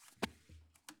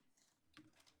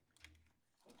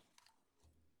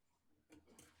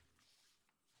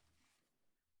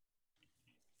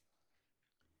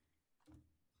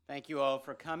Thank you all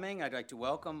for coming. I'd like to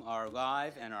welcome our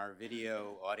live and our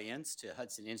video audience to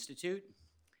Hudson Institute.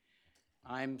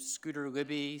 I'm Scooter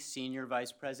Libby, Senior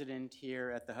Vice President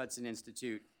here at the Hudson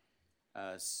Institute.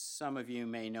 Some of you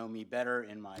may know me better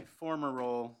in my former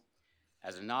role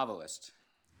as a novelist.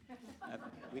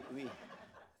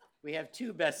 We have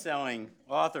two best-selling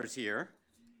authors here.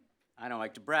 I don't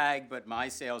like to brag, but my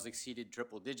sales exceeded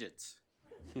triple digits.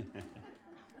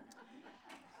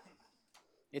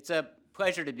 It's a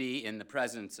pleasure to be in the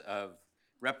presence of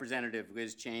Representative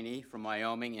Liz Cheney from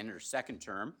Wyoming in her second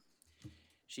term.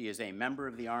 She is a member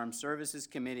of the Armed Services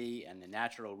Committee and the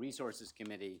Natural Resources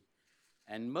Committee,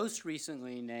 and most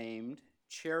recently named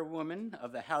Chairwoman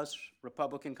of the House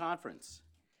Republican Conference,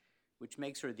 which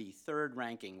makes her the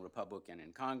third-ranking Republican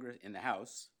in Congress, in the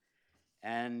House,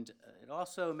 and it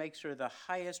also makes her the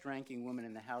highest-ranking woman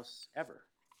in the House ever.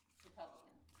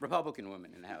 Republican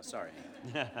woman in the House, sorry.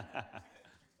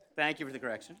 Thank you for the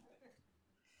correction.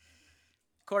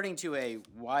 According to a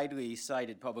widely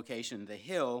cited publication, The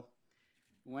Hill,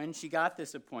 when she got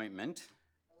this appointment,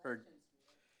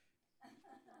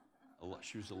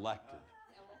 She was elected.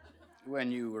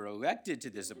 When you were elected to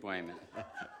this appointment.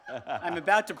 I'm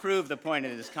about to prove the point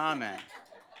of this comment.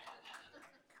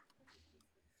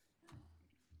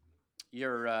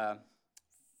 Your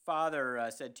father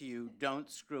said to you,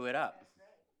 "Don't screw it up."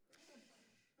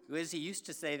 Liz, he used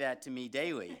to say that to me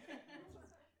daily,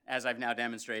 as I've now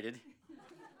demonstrated.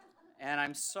 And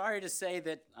I'm sorry to say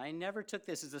that I never took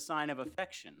this as a sign of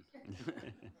affection.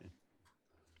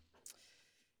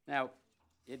 Now,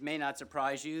 it may not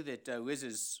surprise you that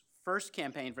Liz's first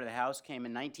campaign for the House came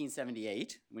in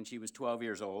 1978 when she was 12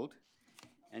 years old,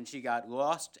 and she got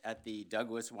lost at the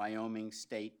Douglas, Wyoming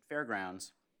State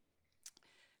Fairgrounds.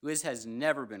 Liz has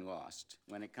never been lost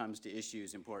when it comes to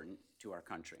issues important to our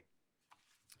country.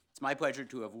 It's my pleasure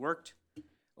to have worked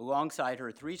alongside her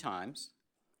 3 times,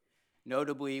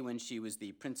 notably when she was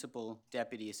the Principal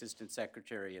Deputy Assistant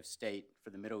Secretary of State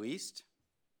for the Middle East.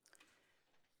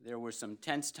 There were some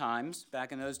tense times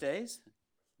back in those days,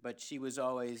 but she was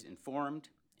always informed,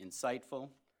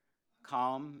 insightful,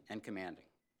 calm, and commanding.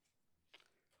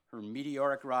 Her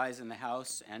meteoric rise in the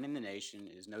House and in the nation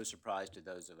is no surprise to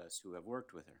those of us who have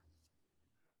worked with her.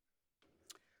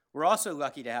 We're also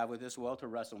lucky to have with us Walter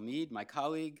Russell Mead, my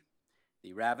colleague,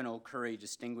 the Ravenel Curry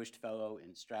Distinguished Fellow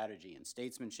in Strategy and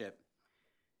Statesmanship,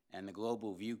 and the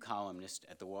Global View columnist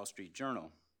at the Wall Street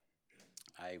Journal.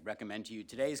 I recommend to you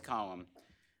today's column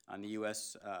on the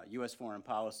U.S. foreign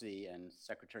policy and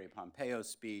Secretary Pompeo's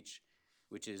speech,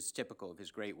 which is typical of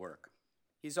his great work.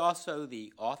 He's also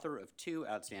the author of 2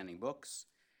 outstanding books,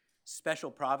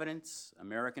 Special Providence,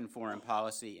 American Foreign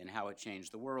Policy and How It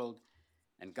Changed the World,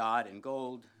 and God and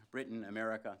Gold, Britain,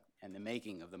 America, and the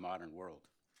Making of the Modern World.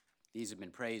 These have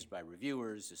been praised by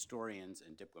reviewers, historians,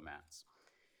 and diplomats.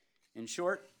 In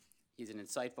short, he's an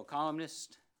insightful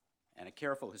columnist and a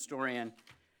careful historian,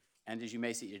 and as you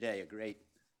may see today,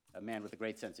 a man with a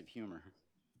great sense of humor.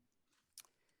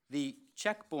 The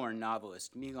Czech-born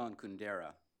novelist Milan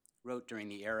Kundera wrote during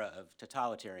the era of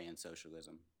totalitarian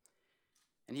socialism,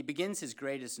 and he begins his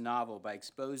greatest novel by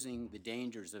exposing the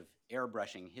dangers of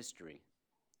airbrushing history,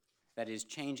 that is,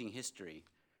 changing history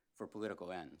for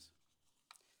political ends.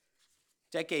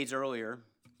 Decades earlier,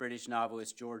 British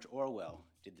novelist George Orwell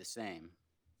did the same.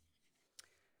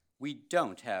 We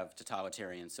don't have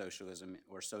totalitarian socialism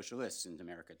or socialists in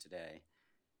America today,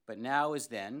 but now as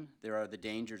then, there are the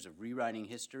dangers of rewriting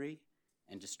history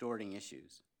and distorting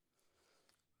issues.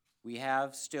 We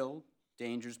have still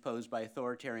dangers posed by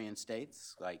authoritarian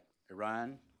states like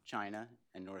Iran, China,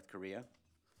 and North Korea.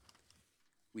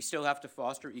 We still have to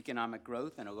foster economic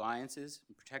growth and alliances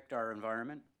and protect our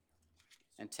environment.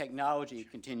 And technology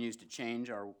continues to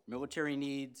change our military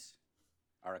needs,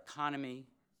 our economy,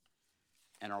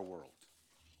 and our world.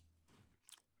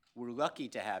 We're lucky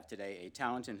to have today a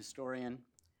talented historian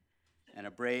and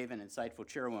a brave and insightful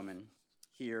chairwoman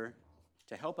here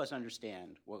to help us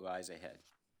understand what lies ahead.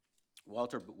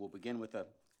 Walter will begin with a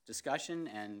discussion,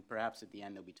 and perhaps at the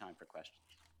end there'll be time for questions.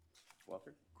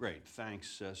 Walter? Great.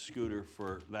 Thanks, Scooter,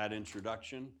 for that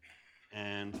introduction.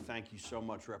 And thank you so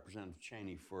much, Representative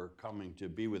Cheney, for coming to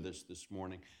be with us this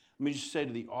morning. Let me just say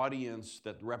to the audience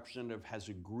that the representative has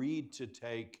agreed to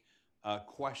take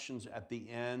questions at the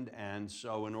end, and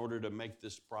so in order to make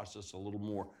this process a little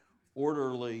more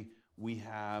orderly, we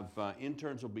have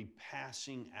interns will be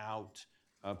passing out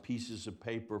pieces of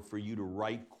paper for you to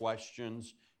write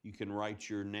questions. You can write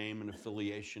your name and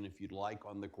affiliation if you'd like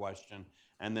on the question,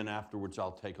 and then afterwards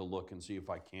I'll take a look and see if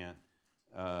I can't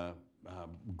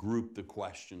group the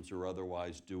questions or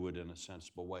otherwise do it in a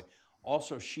sensible way.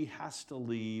 Also, she has to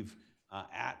leave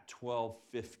at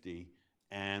 12:50,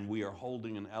 and we are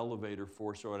holding an elevator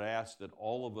for, so I'd ask that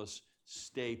all of us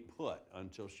stay put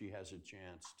until she has a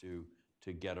chance to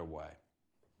get away.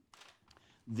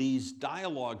 These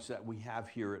dialogues that we have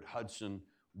here at Hudson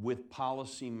with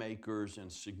policymakers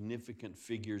and significant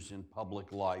figures in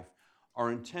public life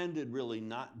are intended really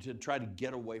not to try to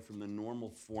get away from the normal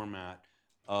format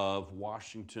of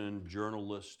Washington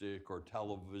journalistic or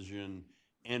television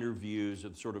interviews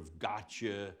of sort of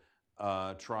gotcha,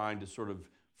 trying to sort of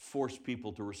force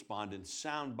people to respond in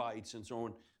sound bites and so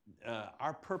on.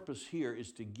 Our purpose here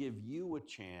is to give you a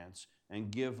chance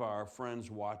and give our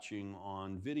friends watching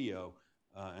on video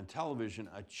and television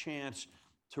a chance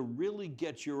to really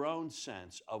get your own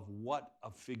sense of what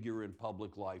a figure in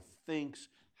public life thinks,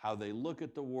 how they look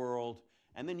at the world,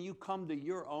 and then you come to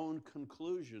your own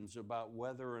conclusions about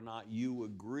whether or not you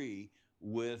agree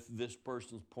with this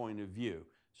person's point of view.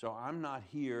 So I'm not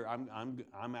here,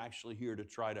 I'm actually here to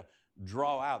try to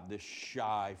draw out this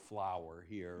shy flower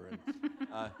here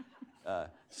and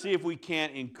see if we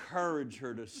can't encourage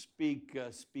her to speak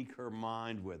her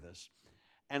mind with us.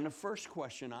 And the first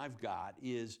question I've got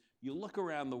is, you look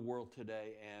around the world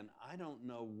today, and I don't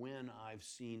know when I've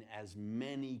seen as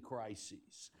many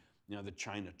crises. You know, the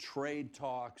China trade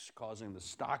talks causing the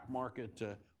stock market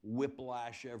to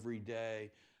whiplash every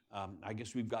day. I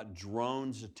guess we've got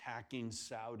drones attacking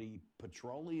Saudi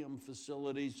petroleum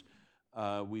facilities.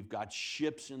 We've got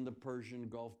ships in the Persian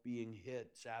Gulf being hit,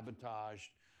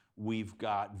 sabotaged. We've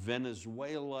got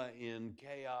Venezuela in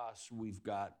chaos. We've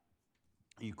got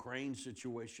Ukraine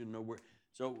situation nowhere.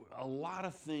 So a lot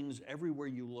of things everywhere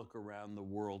you look around the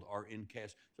world are in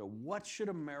chaos. So what should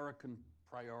American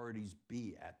priorities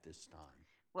be at this time?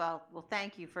 Well,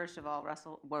 thank you, first of all,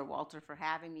 Walter, for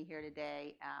having me here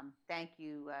today. Thank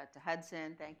you to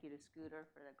Hudson. Thank you to Scooter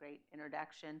for the great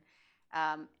introduction.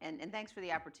 And thanks for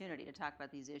the opportunity to talk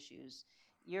about these issues.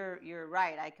 You're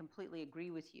right. I completely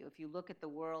agree with you. If you look at the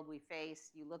world we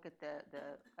face, you look at the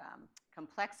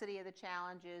complexity of the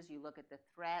challenges, you look at the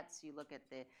threats, you look at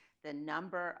the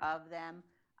number of them.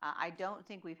 I don't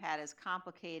think we've had as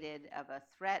complicated of a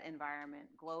threat environment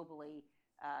globally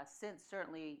since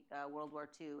certainly World War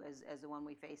II as the one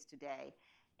we face today.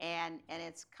 And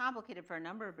it's complicated for a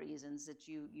number of reasons that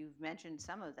you've mentioned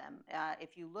some of them.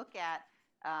 If you look at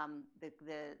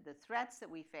the threats that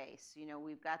we face, you know,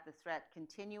 we've got the threat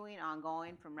continuing,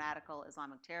 ongoing from radical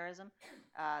Islamic terrorism,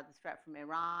 the threat from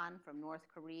Iran, from North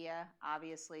Korea,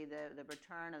 obviously the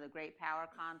return of the great power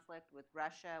conflict with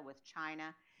Russia, with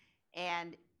China.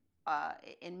 And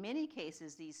in many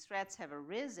cases, these threats have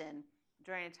arisen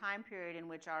during a time period in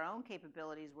which our own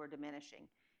capabilities were diminishing.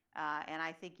 And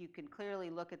I think you can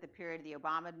clearly look at the period of the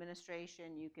Obama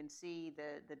administration. You can see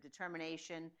the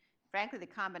determination, frankly, the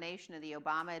combination of the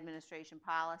Obama administration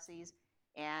policies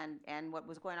and what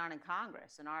was going on in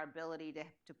Congress and our ability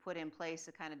to put in place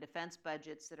the kind of defense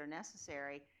budgets that are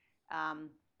necessary.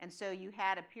 And so you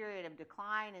had a period of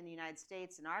decline in the United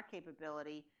States and our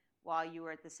capability while you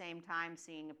were at the same time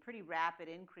seeing a pretty rapid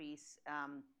increase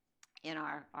in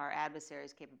our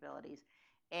adversaries' capabilities.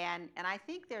 And I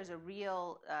think there's a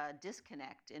real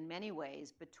disconnect in many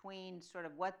ways between sort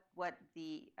of what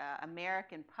the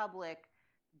American public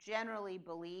generally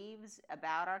believes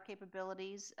about our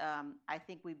capabilities. I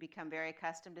think we've become very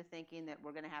accustomed to thinking that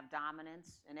we're going to have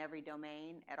dominance in every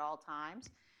domain at all times.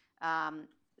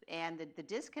 And the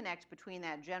disconnect between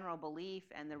that general belief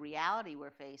and the reality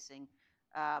we're facing,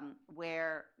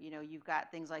 where, you know, you've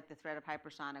got things like the threat of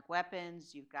hypersonic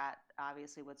weapons, you've got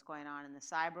obviously what's going on in the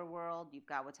cyber world, you've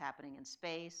got what's happening in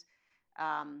space,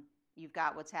 you've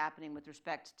got what's happening with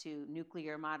respect to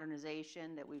nuclear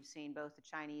modernization that we've seen both the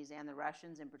Chinese and the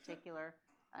Russians in particular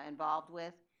involved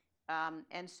with.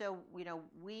 And so, you know,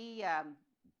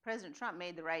 President Trump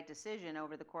made the right decision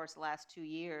over the course of the last 2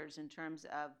 years in terms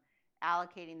of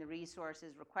allocating the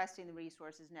resources, requesting the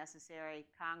resources necessary,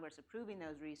 Congress approving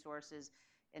those resources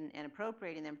and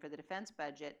appropriating them for the defense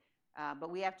budget.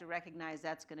 But we have to recognize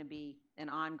that's going to be an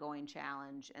ongoing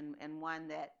challenge and one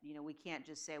that, you know, we can't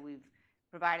just say we've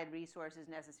provided resources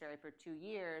necessary for 2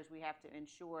 years. We have to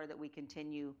ensure that we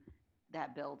continue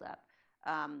that buildup.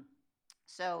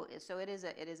 So it is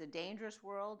a dangerous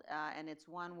world, and it's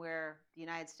one where the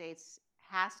United States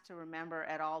has to remember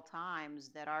at all times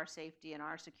that our safety and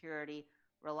our security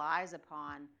relies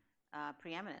upon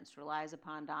preeminence, relies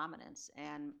upon dominance,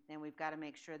 and we've got to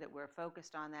make sure that we're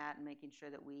focused on that and making sure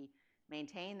that we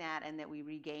maintain that and that we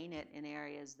regain it in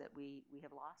areas that we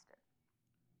have lost it.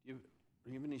 Do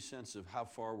you have any sense of how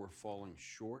far we're falling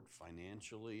short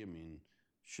financially? I mean,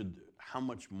 how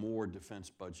much more defense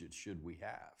budget should we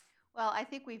have? Well, I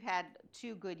think we've had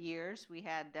 2 good years. We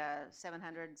had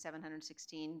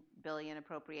 716 billion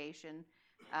appropriation.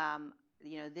 Um,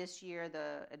 this year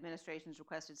the administration's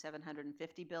requested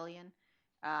 750 billion.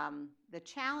 The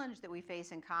challenge that we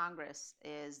face in Congress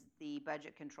is the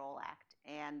Budget Control Act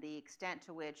and the extent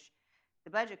to which the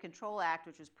Budget Control Act,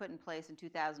 which was put in place in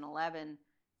 2011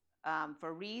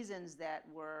 for reasons that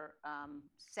were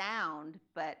sound,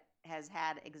 but has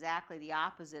had exactly the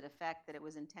opposite effect that it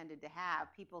was intended to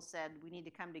have. People said we need to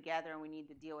come together and we need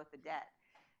to deal with the debt.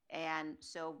 And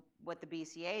so what the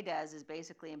BCA does is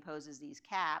basically imposes these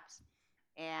caps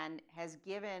and has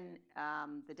given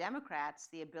the Democrats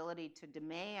the ability to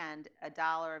demand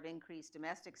 $1 of increased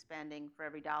domestic spending for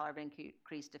every $1 of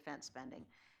increased defense spending.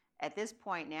 At this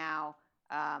point now,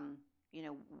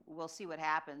 we'll see what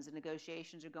happens. The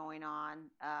negotiations are going on.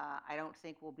 I don't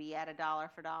think we'll be at $1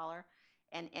 for dollar.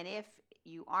 And if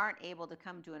you aren't able to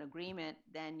come to an agreement,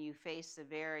 then you face the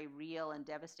very real and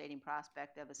devastating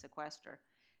prospect of a sequester.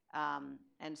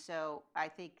 And so I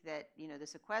think that the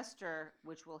sequester,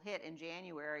 which will hit in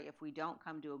January if we don't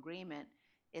come to agreement,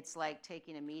 it's like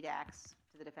taking a meat axe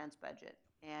to the defense budget,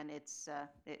 and it's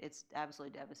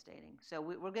absolutely devastating. So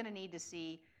we're going to need to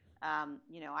see,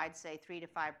 I'd say 3 to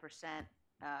 5%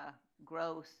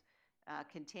 growth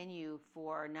continue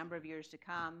for a number of years to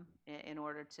come in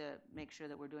order to make sure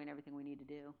that we're doing everything we need to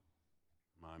do.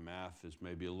 My math is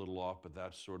maybe a little off, but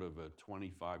that's sort of a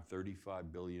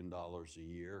 $25–35 billion a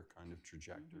year kind of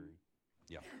trajectory.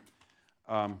 Mm-hmm.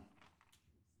 Yeah.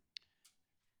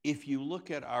 If you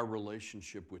look at our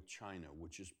relationship with China,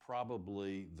 which is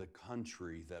probably the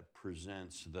country that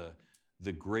presents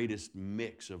the greatest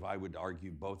mix of, I would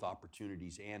argue, both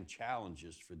opportunities and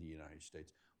challenges for the United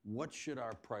States, what should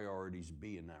our priorities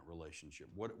be in that relationship?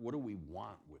 What do we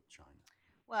want with China?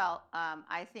 Well,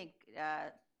 I think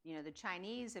the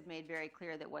Chinese have made very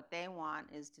clear that what they want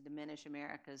is to diminish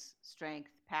America's strength,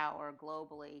 power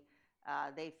globally.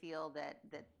 They feel that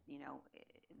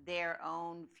their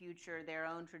own future, their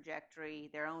own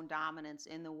trajectory, their own dominance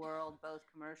in the world, both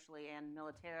commercially and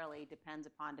militarily, depends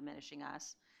upon diminishing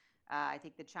us. I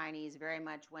think the Chinese very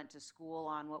much went to school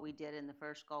on what we did in the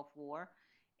first Gulf War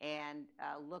and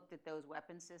looked at those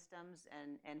weapon systems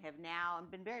and have now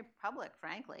been very public,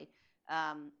 frankly.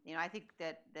 I think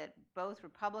that both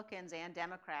Republicans and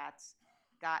Democrats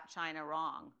got China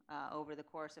wrong over the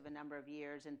course of a number of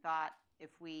years and thought if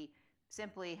we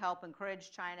simply help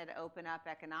encourage China to open up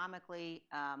economically,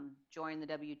 join the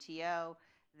WTO,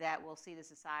 that we'll see the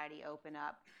society open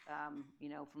up,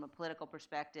 from a political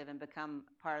perspective and become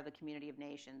part of the community of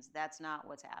nations. That's not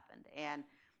what's happened. And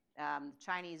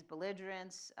Chinese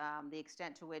belligerence, the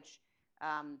extent to which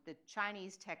the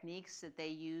Chinese techniques that they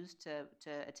use to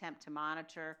attempt to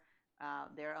monitor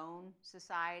their own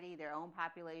society, their own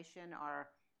population, are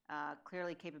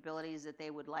clearly capabilities that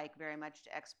they would like very much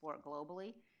to export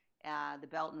globally. The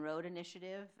Belt and Road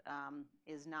Initiative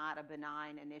is not a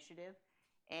benign initiative.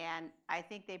 And I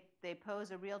think they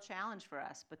pose a real challenge for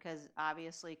us because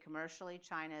obviously commercially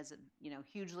China is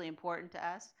hugely important to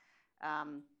us.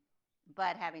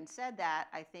 But having said that,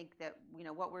 I think that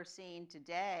what we're seeing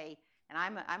today, and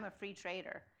I'm a free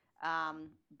trader,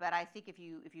 but I think if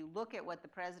you look at what the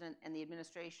president and the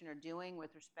administration are doing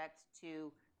with respect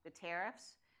to the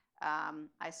tariffs,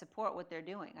 I support what they're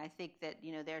doing. I think that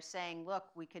they're saying, look,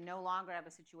 we can no longer have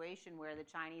a situation where the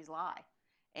Chinese lie.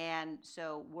 And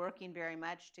so working very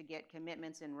much to get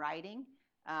commitments in writing,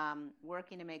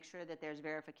 working to make sure that there's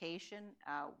verification,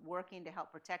 working to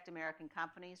help protect American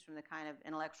companies from the kind of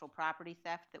intellectual property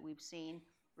theft that we've seen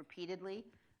repeatedly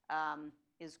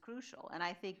is crucial. And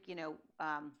I think,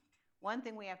 one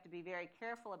thing we have to be very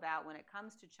careful about when it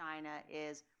comes to China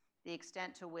is the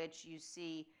extent to which you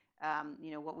see,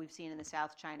 what we've seen in the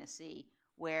South China Sea,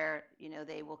 where,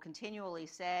 they will continually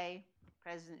say,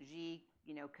 President Xi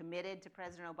committed to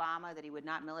President Obama that he would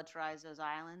not militarize those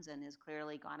islands and has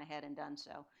clearly gone ahead and done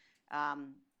so.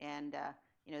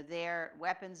 Their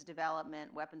weapons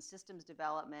development, weapon systems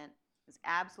development is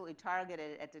absolutely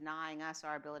targeted at denying us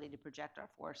our ability to project our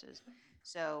forces.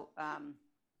 So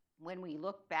when we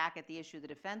look back at the issue of the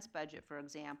defense budget, for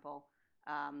example,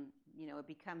 it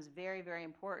becomes very, very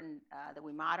important that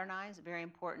we modernize, very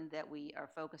important that we are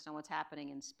focused on what's happening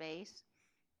in space.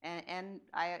 And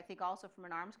I think also from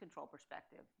an arms control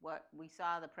perspective, what we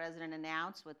saw the president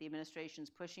announce, what the administration's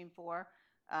pushing for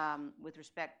with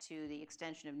respect to the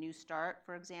extension of New START,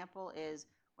 for example, is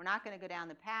we're not going to go down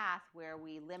the path where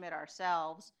we limit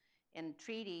ourselves in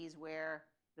treaties where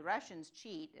the Russians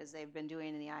cheat, as they've been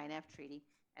doing in the INF Treaty,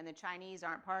 and the Chinese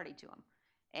aren't party to them.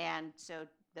 And so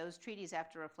those treaties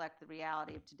have to reflect the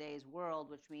reality of today's world,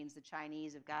 which means the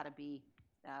Chinese have got to be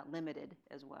limited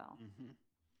as well.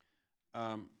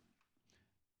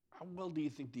 How well do you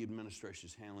think the administration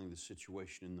is handling the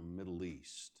situation in the Middle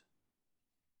East?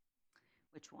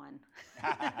 Which one?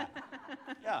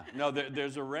 Yeah, no,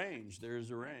 there's a range.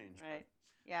 There's a range. Right.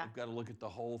 Yeah. You've got to look at the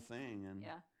whole thing. And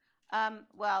Yeah.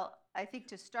 Well, I think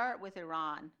to start with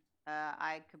Iran,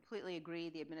 I completely agree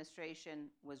the administration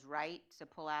was right to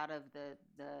pull out of the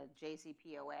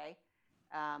JCPOA.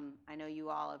 I know you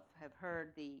all have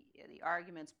heard the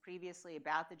arguments previously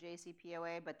about the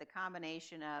JCPOA, but the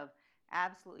combination of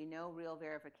absolutely no real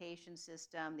verification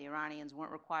system, the Iranians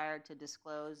weren't required to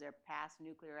disclose their past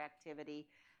nuclear activity,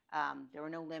 there were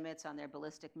no limits on their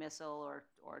ballistic missile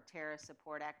or terrorist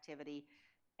support activity,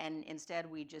 and instead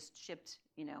we just shipped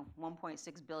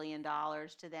 $1.6 billion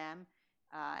to them.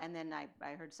 And then I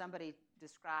heard somebody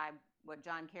describe what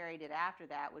John Kerry did after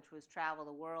that, which was travel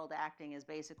the world acting as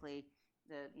basically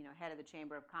the head of the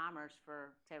Chamber of Commerce for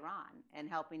Tehran and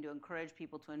helping to encourage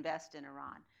people to invest in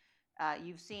Iran.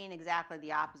 You've seen exactly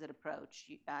the opposite approach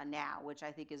now, which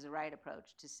I think is the right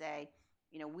approach, to say,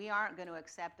 we aren't going to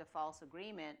accept a false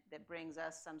agreement that brings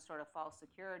us some sort of false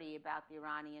security about the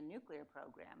Iranian nuclear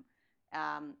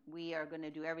program. We are going to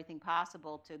do everything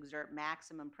possible to exert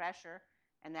maximum pressure,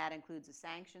 and that includes a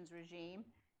sanctions regime.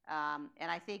 And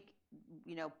I think,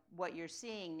 what you're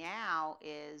seeing now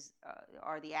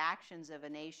are the actions of a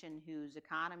nation whose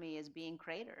economy is being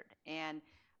cratered. And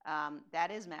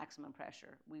that is maximum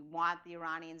pressure. We want the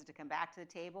Iranians to come back to the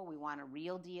table. We want a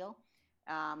real deal.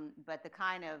 But the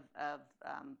kind of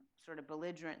sort of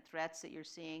belligerent threats that you're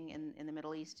seeing in the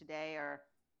Middle East today are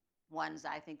ones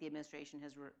I think the administration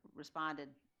has responded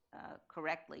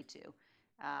correctly to,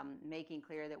 making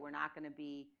clear that we're not going to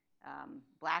be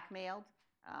blackmailed,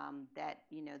 that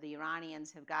the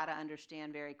Iranians have got to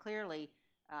understand very clearly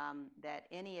that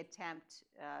any attempt,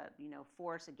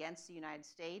 force against the United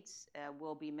States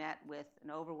will be met with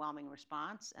an overwhelming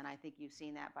response, and I think you've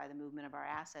seen that by the movement of our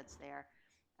assets there.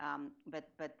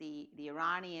 But the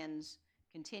Iranians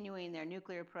continuing their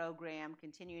nuclear program,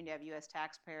 continuing to have U.S.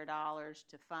 taxpayer dollars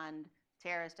to fund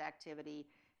terrorist activity,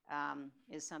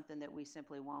 is something that we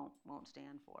simply won't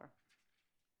stand for.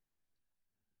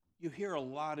 you hear a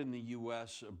lot in the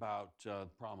U.S. about the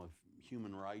problem of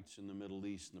human rights in the Middle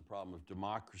East and the problem of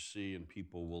democracy, and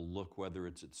people will look whether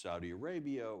it's at Saudi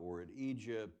Arabia or at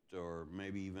Egypt or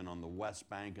maybe even on the West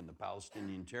Bank and the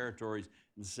Palestinian territories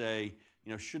and say,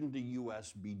 shouldn't the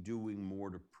U.S. be doing more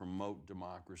to promote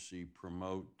democracy,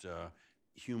 promote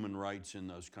human rights in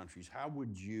those countries? How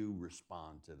would you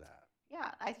respond to that?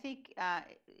 Yeah, I think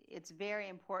it's very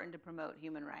important to promote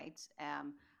human rights.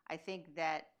 I think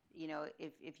that,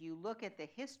 if you look at the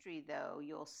history, though,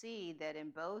 you'll see that in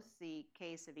both the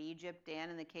case of Egypt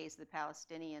and in the case of the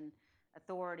Palestinian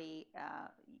Authority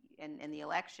and the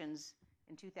elections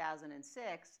in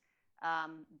 2006,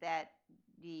 that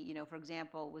for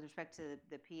example, with respect to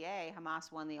the PA,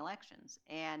 Hamas won the elections.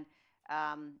 And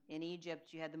in Egypt,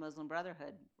 you had the Muslim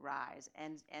Brotherhood rise.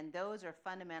 And those are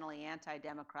fundamentally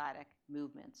anti-democratic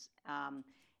movements,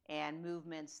 and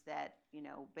movements that,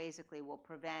 basically will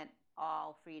prevent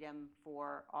all freedom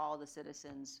for all the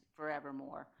citizens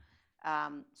forevermore.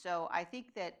 So I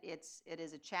think that it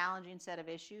is a challenging set of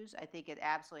issues. I think it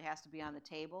absolutely has to be on the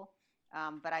table.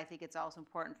 But I think it's also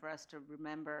important for us to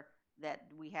remember that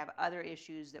we have other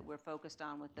issues that we're focused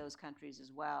on with those countries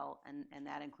as well, and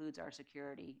that includes our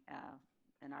security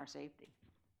and our safety.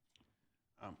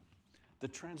 The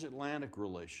transatlantic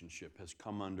relationship has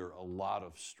come under a lot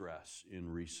of stress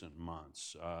in recent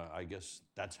months. I guess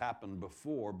that's happened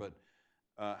before, but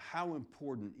how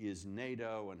important is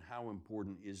NATO and how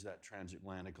important is that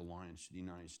transatlantic alliance to the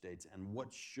United States, and what,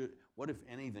 if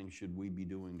anything, should we be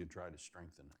doing to try to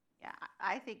strengthen it? Yeah,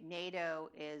 I think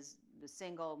NATO is the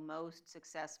single most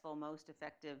successful, most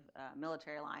effective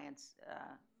military alliance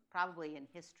probably in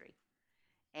history.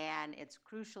 And it's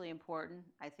crucially important.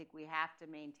 I think we have to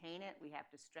maintain it. We have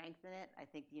to strengthen it. I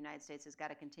think the United States has got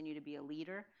to continue to be a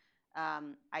leader.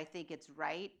 I think it's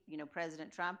right.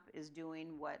 President Trump is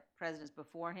doing what presidents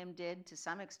before him did to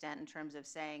some extent in terms of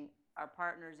saying our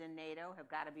partners in NATO have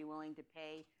got to be willing to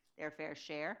pay their fair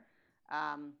share.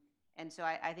 And so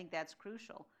I think that's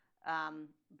crucial.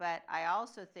 But I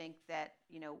also think that,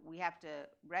 we have to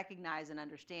recognize and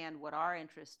understand what our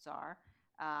interests are.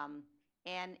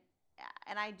 And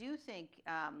I do think,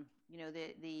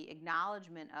 the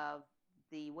acknowledgement of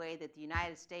the way that the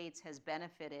United States has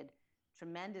benefited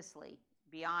tremendously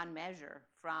beyond measure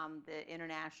from the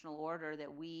international order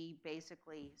that we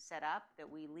basically set up, that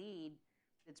we lead,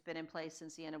 that's been in place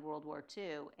since the end of World War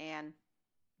II. And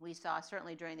we saw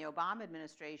certainly during the Obama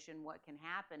administration what can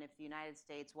happen if the United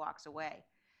States walks away.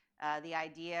 The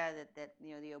idea that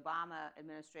the Obama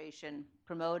administration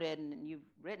promoted, and you've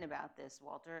written about this,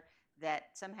 Walter, that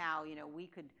somehow we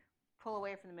could pull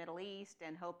away from the Middle East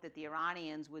and hope that the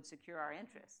Iranians would secure our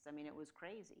interests. I mean, it was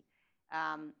crazy.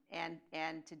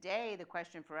 And today the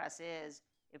question for us is,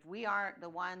 if we aren't the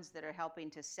ones that are helping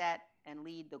to set and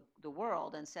lead the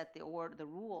world and set the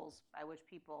rules by which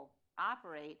people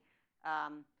operate,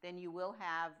 then you will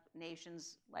have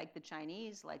nations like the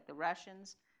Chinese, like the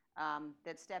Russians,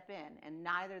 that step in. And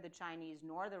neither the Chinese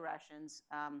nor the Russians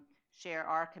share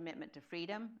our commitment to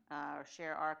freedom, or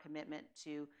share our commitment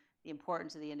to the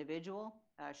importance of the individual,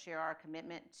 share our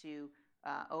commitment to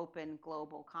open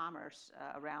global commerce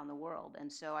around the world.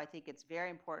 And so I think it's very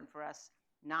important for us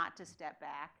not to step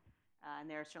back. And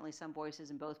there are certainly some voices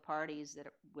in both parties that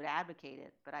would advocate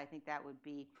it, but I think that would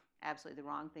be absolutely the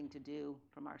wrong thing to do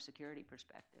from our security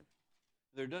perspective.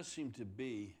 There does seem to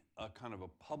be a kind of a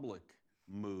public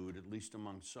mood, at least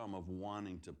among some, of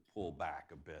wanting to pull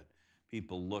back a bit.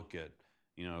 People look at,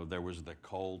 there was the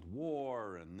Cold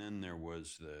War, and then there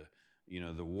was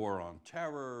the war on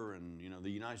terror, and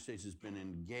the United States has been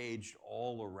engaged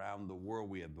all around the world.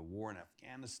 We had the war in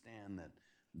Afghanistan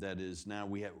that is now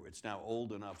it's now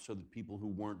old enough so that people who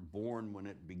weren't born when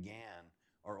it began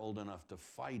are old enough to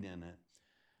fight in it.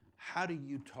 How do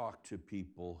you talk to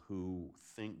people who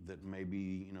think that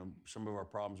maybe some of our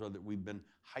problems are that we've been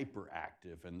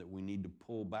hyperactive and that we need to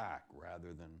pull back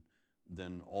rather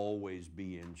than always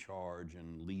be in charge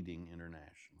and leading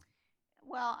internationally?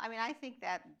 Well, I mean, I think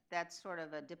that's sort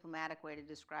of a diplomatic way to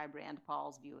describe Rand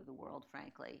Paul's view of the world,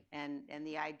 frankly, and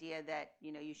the idea that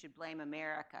you should blame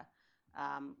America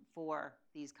for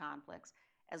these conflicts.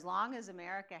 As long as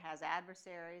America has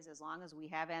adversaries, as long as we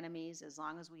have enemies, as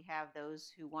long as we have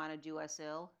those who want to do us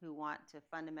ill, who want to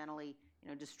fundamentally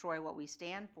destroy what we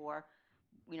stand for,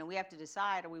 we have to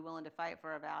decide, are we willing to fight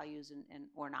for our values and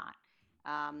or not?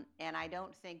 And I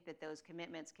don't think that those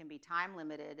commitments can be time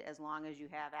limited as long as you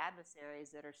have adversaries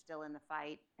that are still in the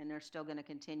fight and they're still going to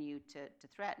continue to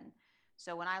threaten.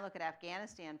 So when I look at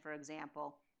Afghanistan, for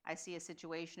example, I see a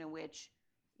situation in which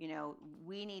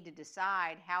we need to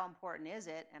decide how important is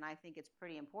it, and I think it's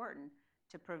pretty important,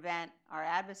 to prevent our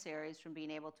adversaries from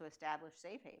being able to establish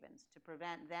safe havens, to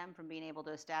prevent them from being able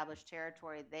to establish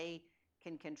territory they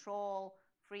can control,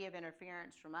 free of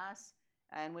interference from us,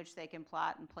 in which they can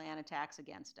plot and plan attacks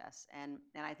against us. And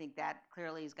I think that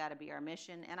clearly has got to be our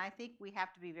mission. And I think we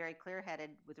have to be very clear-headed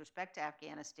with respect to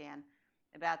Afghanistan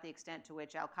about the extent to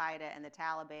which Al-Qaeda and the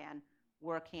Taliban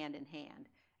work hand in hand.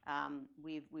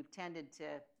 We've tended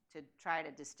to try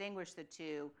to distinguish the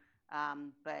two,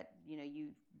 but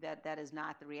that is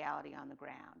not the reality on the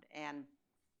ground. And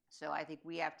so I think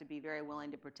we have to be very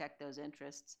willing to protect those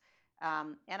interests.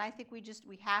 And I think we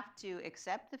have to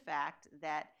accept the fact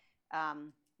that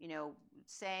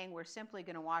saying we're simply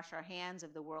going to wash our hands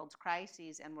of the world's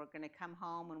crises and we're going to come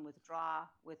home and withdraw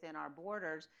within our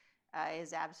borders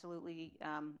is absolutely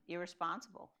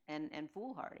irresponsible and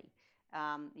foolhardy.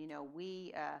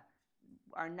 We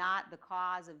are not the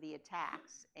cause of the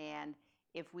attacks, and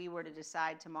if we were to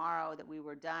decide tomorrow that we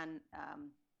were done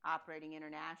operating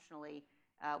internationally,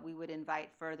 we would invite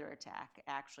further attack,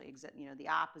 actually, the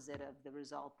opposite of the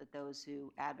result that those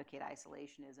who advocate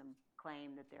isolationism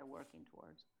claim that they're working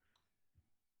towards.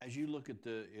 As you look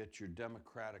at your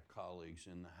Democratic colleagues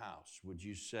in the House, would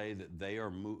you say that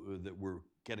that we're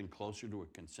getting closer to a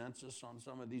consensus on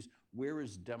some of these? Where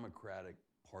is Democratic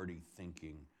Party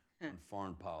thinking on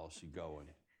foreign policy going?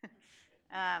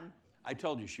 I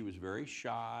told you she was very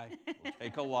shy. It'll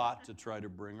take a lot to try to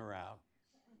bring her out.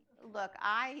 Look,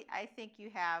 I think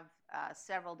you have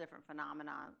several different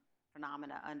phenomena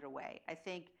underway. I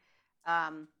think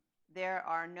there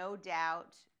are no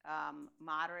doubt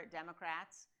moderate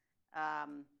Democrats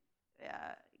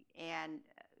and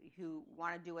who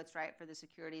want to do what's right for the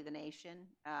security of the nation,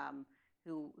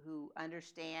 who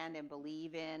understand and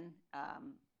believe in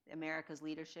America's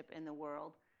leadership in the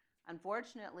world.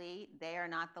 Unfortunately, they are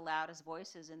not the loudest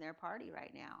voices in their party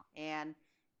right now. And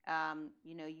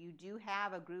you do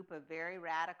have a group of very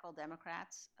radical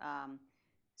Democrats.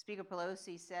 Speaker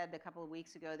Pelosi said a couple of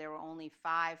weeks ago there were only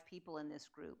 5 people in this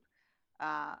group.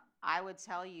 I would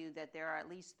tell you that there are at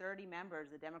least 30 members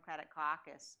of the Democratic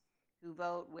caucus who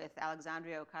vote with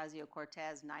Alexandria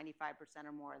Ocasio-Cortez 95%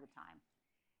 or more of the time.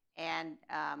 And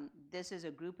this is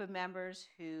a group of members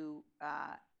who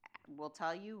will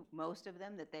tell you, most of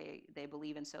them, that they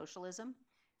believe in socialism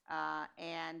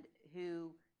and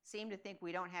who seem to think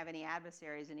we don't have any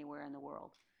adversaries anywhere in the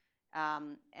world.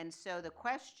 And so the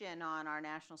question on our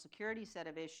national security set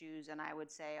of issues, and I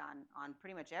would say on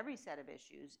pretty much every set of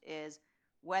issues, is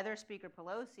whether Speaker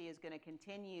Pelosi is going to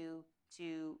continue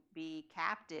to be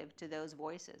captive to those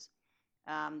voices.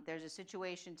 There's a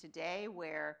situation today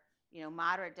where,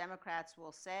 moderate Democrats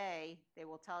will say, they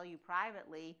will tell you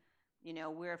privately,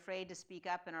 we're afraid to speak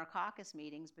up in our caucus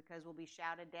meetings because we'll be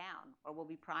shouted down or we'll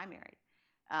be primaried.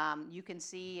 You can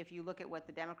see, if you look at what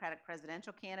the Democratic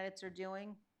presidential candidates are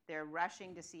doing, they're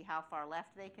rushing to see how far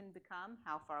left they can become,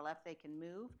 how far left they can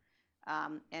move.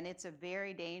 And it's a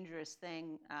very dangerous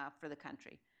thing for the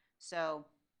country. So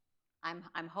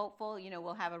I'm hopeful,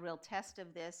 we'll have a real test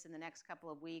of this in the next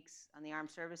couple of weeks. On the Armed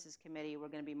Services Committee, we're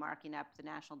going to be marking up the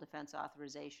National Defense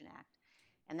Authorization Act.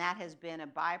 And that has been a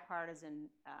bipartisan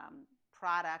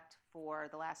product for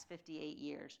the last 58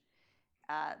 years.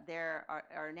 There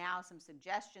are now some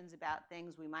suggestions about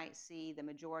things we might see the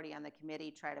majority on the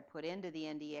committee try to put into the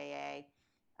NDAA,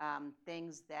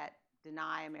 things that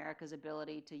deny America's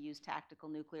ability to use tactical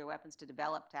nuclear weapons, to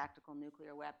develop tactical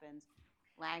nuclear weapons,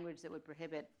 language that would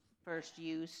prohibit first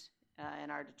use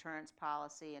in our deterrence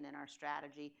policy and in our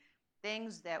strategy,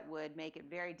 things that would make it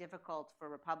very difficult for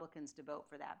Republicans to vote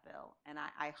for that bill. And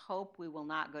I hope we will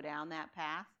not go down that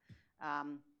path,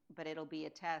 but it'll be a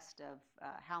test of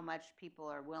how much people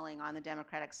are willing on the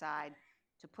Democratic side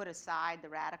to put aside the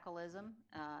radicalism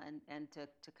and to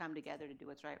come together to do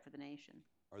what's right for the nation.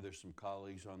 Are there some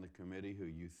colleagues on the committee who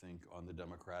you think on the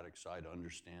Democratic side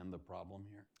understand the problem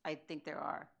here? I think there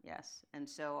are, yes. And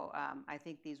so I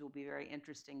think these will be very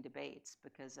interesting debates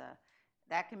because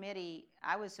that committee,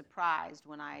 I was surprised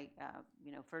when I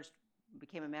first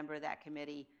became a member of that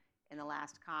committee in the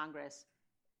last Congress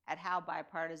at how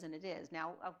bipartisan it is.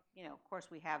 Now, of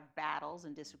course, we have battles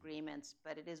and disagreements,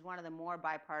 but it is one of the more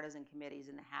bipartisan committees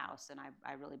in the House, and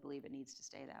I really believe it needs to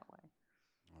stay that way.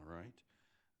 All right.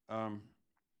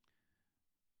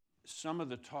 Some of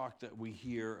the talk that we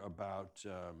hear about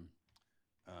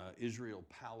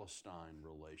Israel-Palestine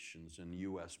relations and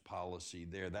U.S. policy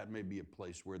there, that may be a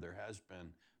place where there has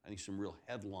been, I think, some real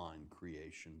headline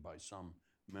creation by some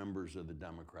members of the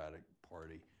Democratic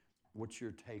Party. What's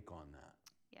your take on that?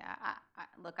 Yeah,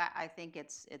 look, I think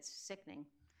it's sickening.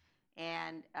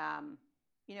 And,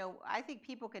 I think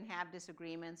people can have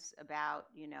disagreements about,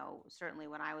 certainly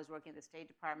when I was working at the State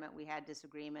Department, we had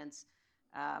disagreements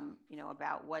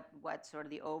about what sort of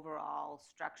the overall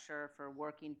structure for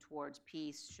working towards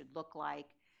peace should look like.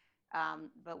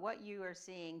 But what you are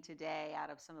seeing today out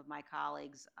of some of my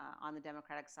colleagues on the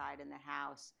Democratic side in the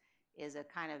House is a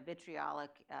kind of vitriolic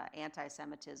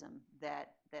anti-Semitism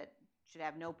that should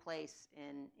have no place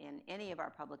in any of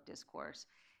our public discourse.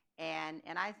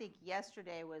 And I think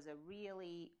yesterday was a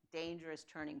really dangerous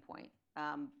turning point.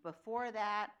 Before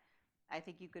that, I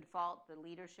think you could fault the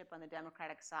leadership on the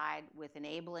Democratic side with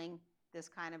enabling this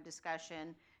kind of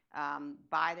discussion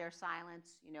by their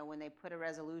silence. When they put a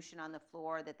resolution on the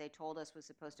floor that they told us was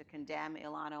supposed to condemn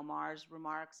Ilhan Omar's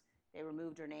remarks, they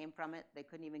removed her name from it. They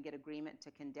couldn't even get agreement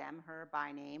to condemn her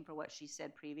by name for what she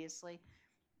said previously.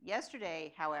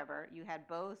 Yesterday, however, you had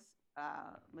both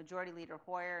Majority Leader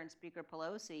Hoyer and Speaker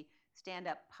Pelosi stand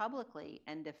up publicly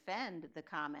and defend the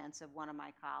comments of one of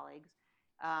my colleagues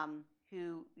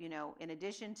who, in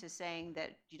addition to saying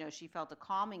that, she felt a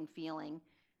calming feeling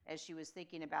as she was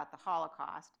thinking about the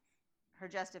Holocaust, her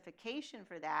justification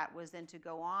for that was then to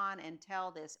go on and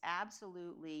tell this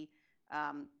absolutely,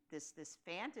 this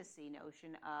fantasy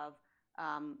notion of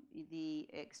the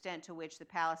extent to which the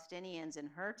Palestinians, in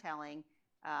her telling,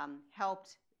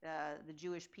 helped the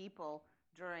Jewish people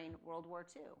during World War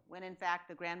II, when in fact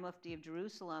the Grand Mufti of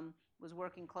Jerusalem was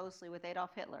working closely with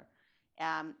Adolf Hitler.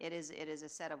 It is a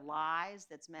set of lies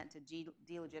that's meant to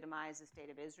delegitimize the state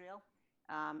of Israel,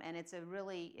 and it's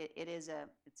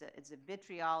a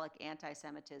vitriolic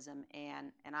anti-Semitism,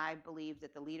 and I believe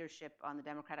that the leadership on the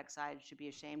Democratic side should be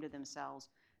ashamed of themselves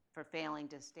for failing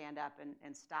to stand up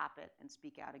and stop it and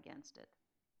speak out against it.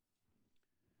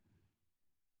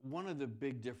 One of the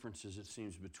big differences, it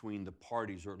seems, between the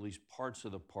parties, or at least parts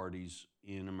of the parties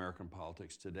in American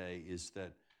politics today, is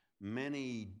that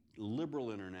many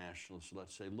liberal internationalists,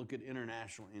 let's say, look at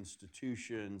international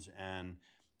institutions and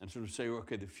sort of say,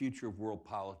 okay, the future of world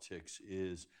politics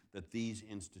is that these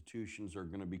institutions are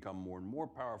going to become more and more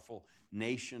powerful,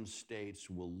 nation states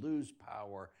will lose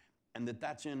power, and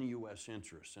that's in U.S.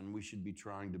 interests, and we should be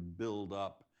trying to build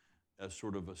up a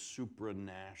sort of a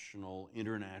supranational,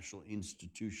 international,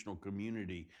 institutional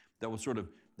community that would sort of,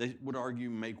 they would argue,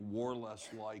 make war less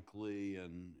likely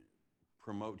and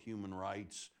promote human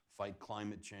rights, fight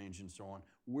climate change, and so on.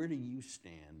 Where do you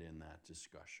stand in that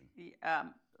discussion?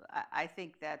 I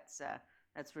think that's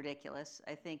ridiculous.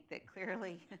 I think that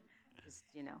clearly, just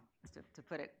to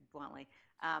put it bluntly,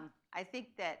 I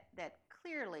think that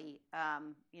clearly,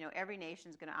 every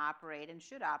nation's going to operate and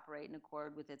should operate in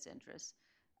accord with its interests.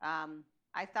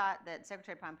 I thought that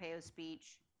Secretary Pompeo's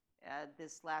speech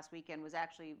this last weekend was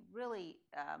actually really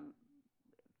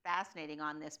fascinating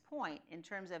on this point in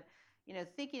terms of,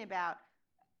 thinking about,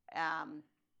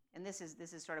 and this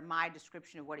is sort of my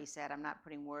description of what he said. I'm not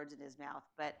putting words in his mouth,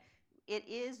 but it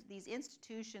is these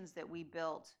institutions that we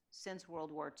built since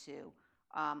World War II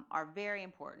are very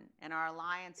important, and our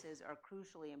alliances are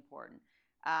crucially important.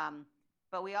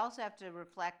 But we also have to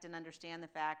reflect and understand the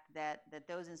fact that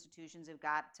those institutions have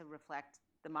got to reflect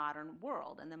the modern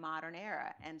world and the modern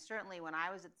era. And certainly when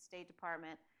I was at the State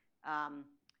Department,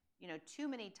 too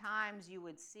many times you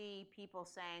would see people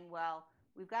saying, well,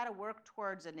 we've got to work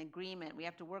towards an agreement. We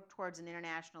have to work towards an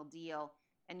international deal.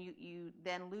 And you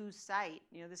then lose sight.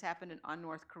 This happened on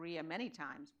North Korea many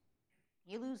times.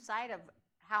 You lose sight of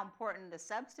how important the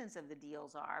substance of the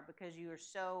deals are because you are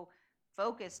so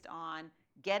focused on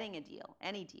getting a deal,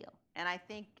 any deal. And I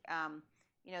think,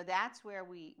 that's where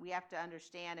we have to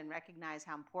understand and recognize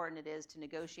how important it is to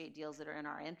negotiate deals that are in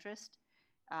our interest,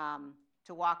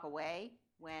 to walk away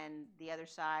when the other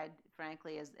side,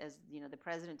 frankly, as the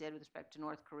president did with respect to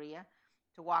North Korea,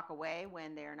 to walk away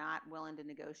when they're not willing to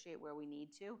negotiate where we need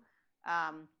to.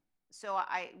 So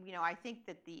I think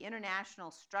that the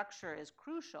international structure is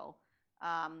crucial,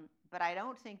 but I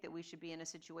don't think that we should be in a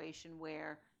situation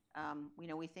where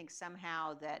we think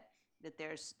somehow that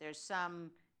there's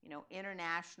some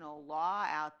international law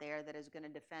out there that is going to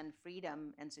defend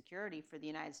freedom and security for the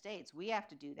United States. We have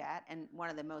to do that, and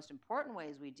one of the most important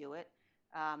ways we do it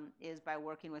is by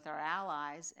working with our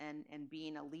allies and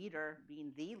being a leader,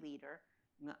 being the leader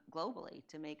globally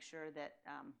to make sure that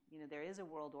there is a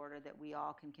world order that we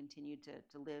all can continue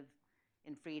to live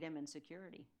in freedom and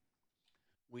security.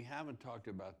 We haven't talked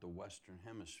about the Western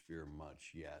Hemisphere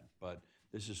much yet, but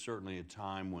this is certainly a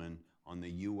time when on the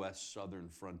U.S. southern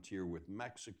frontier with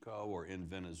Mexico or in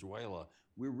Venezuela,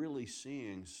 we're really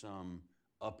seeing some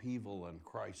upheaval and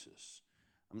crisis.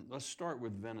 Let's start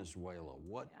with Venezuela.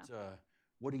 What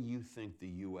do you think the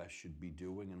U.S. should be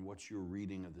doing, and what's your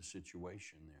reading of the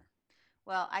situation there?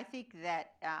 Well, I think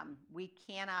that we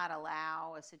cannot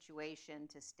allow a situation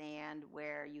to stand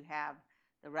where you have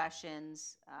the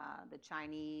Russians, the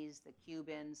Chinese, the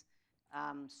Cubans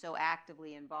so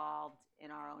actively involved in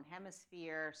our own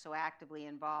hemisphere, so actively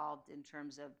involved in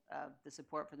terms of the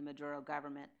support for the Maduro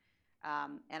government.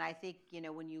 And I think,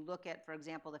 when you look at, for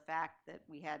example, the fact that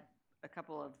we had a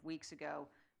couple of weeks ago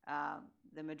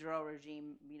the Maduro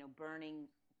regime, burning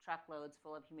truckloads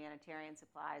full of humanitarian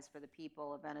supplies for the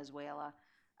people of Venezuela.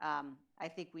 I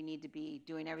think we need to be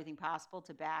doing everything possible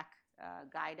to back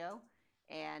Guaido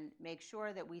and make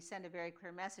sure that we send a very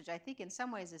clear message. I think in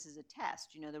some ways this is a test.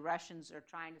 The Russians are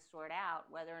trying to sort out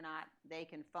whether or not they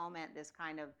can foment this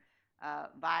kind of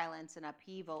violence and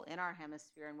upheaval in our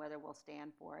hemisphere and whether we'll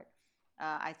stand for it.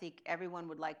 I think everyone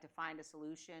would like to find a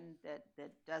solution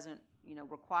that doesn't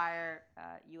require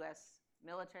U.S.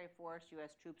 military force,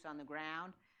 U.S. troops on the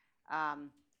ground.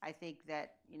 I think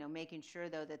that, making sure,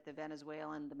 though, that the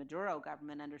Venezuelan, the Maduro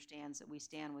government understands that we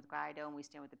stand with Guaido and we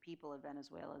stand with the people of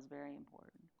Venezuela is very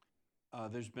important.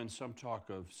 There's been some talk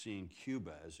of seeing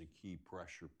Cuba as a key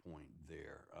pressure point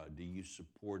there. Do you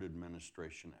support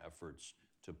administration efforts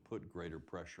to put greater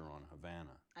pressure on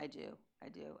Havana? I do.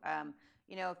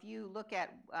 If you look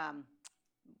at,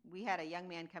 we had a young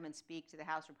man come and speak to the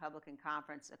House Republican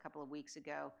Conference a couple of weeks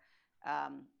ago,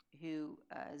 who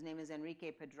his name is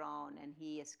Enrique Padron, and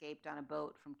he escaped on a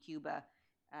boat from Cuba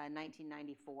in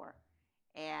 1994.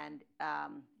 And,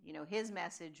 his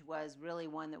message was really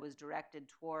one that was directed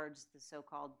towards the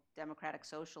so-called democratic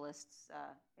socialists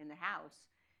in the House,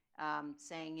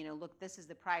 saying, look, this is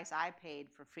the price I paid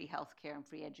for free health care and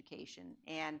free education.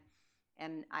 And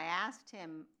I asked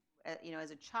him,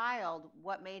 as a child,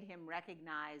 what made him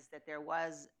recognize that there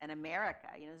was an America?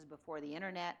 This is before the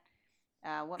internet.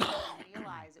 What made him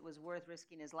realize it was worth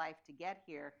risking his life to get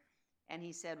here? And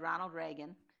he said Ronald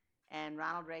Reagan and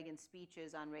Ronald Reagan's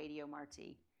speeches on Radio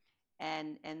Marti.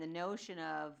 And the notion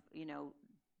of,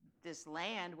 this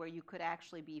land where you could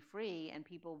actually be free and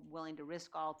people willing to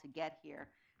risk all to get here.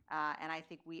 And I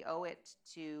think we owe it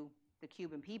to the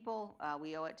Cuban people.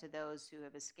 We owe it to those who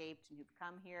have escaped and who've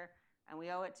come here. And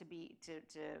we owe it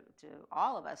to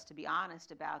all of us to be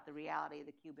honest about the reality of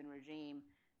the Cuban regime.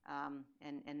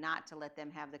 And not to let them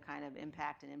have the kind of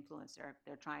impact and influence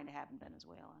they're trying to have in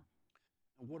Venezuela.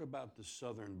 And what about the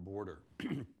southern border,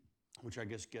 which I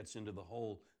guess gets into the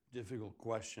whole difficult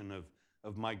question of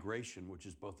of migration, which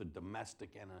is both a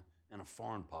domestic and a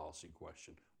foreign policy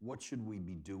question. What should we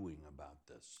be doing about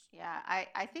this? Yeah,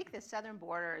 I think the southern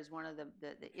border is one of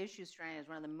the issue strain is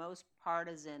one of the most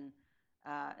partisan.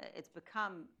 It's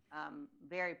become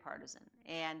very partisan.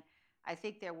 And I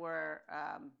think there were,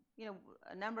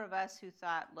 a number of us who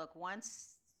thought, look,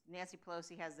 once Nancy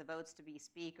Pelosi has the votes to be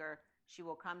speaker, she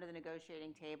will come to the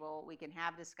negotiating table. We can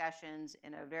have discussions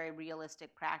in a very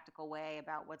realistic, practical way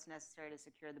about what's necessary to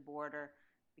secure the border,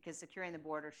 because securing the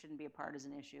border shouldn't be a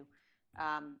partisan issue.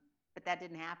 But that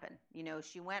didn't happen.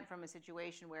 She went from a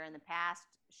situation where in the past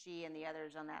she and the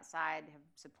others on that side have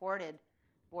supported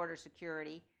border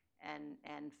security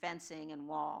and fencing and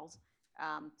walls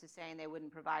to saying they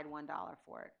wouldn't provide $1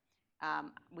 for it.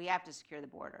 We have to secure the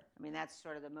border. I mean, that's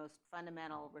sort of the most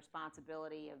fundamental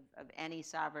responsibility of any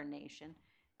sovereign nation.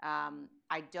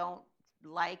 I don't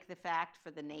like the fact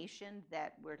for the nation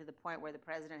that we're to the point where the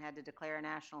president had to declare a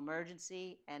national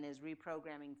emergency and is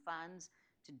reprogramming funds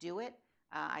to do it.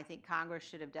 I think Congress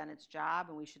should have done its job,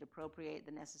 and we should appropriate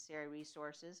the necessary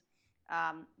resources.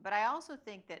 But I also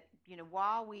think that,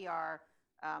 while we are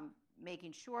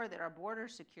making sure that our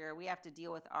borders secure, we have to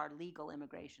deal with our legal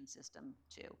immigration system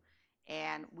too.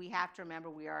 And we have to remember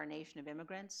we are a nation of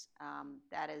immigrants.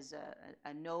 That is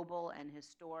a noble and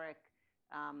historic,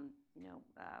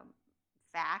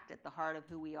 fact at the heart of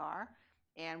who we are.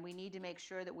 And we need to make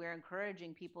sure that we're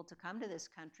encouraging people to come to this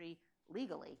country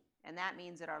legally. And that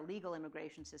means that our legal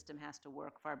immigration system has to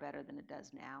work far better than it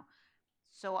does now.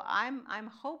 So I'm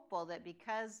hopeful that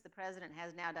because the president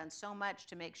has now done so much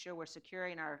to make sure we're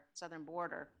securing our southern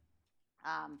border,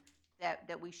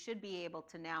 that we should be able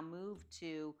to now move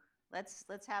to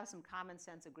let's have some common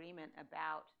sense agreement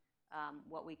about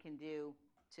what we can do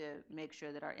to make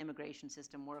sure that our immigration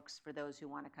system works for those who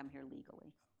want to come here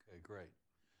legally. Okay, great.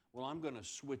 Well, I'm going to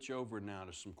switch over now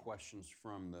to some questions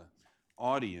from the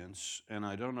audience, and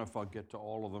I don't know if I'll get to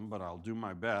all of them, but I'll do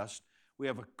my best. We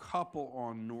have a couple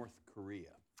on North Korea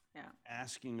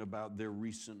asking about their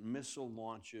recent missile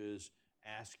launches,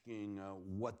 asking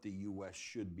what the U.S.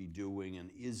 should be doing, and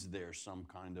is there some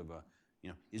kind of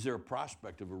is there a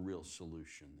prospect of a real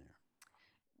solution there?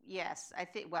 Yes, I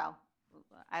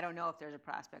don't know if there's a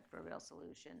prospect for a real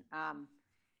solution.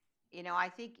 I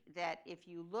think that if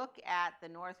you look at the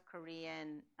North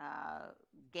Korean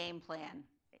game plan,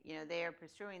 they are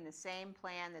pursuing the same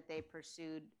plan that they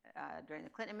pursued during the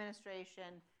Clinton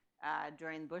administration,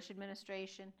 during the Bush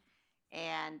administration.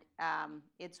 And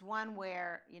it's one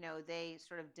where, they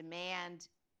sort of demand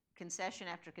concession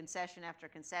after concession after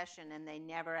concession, and they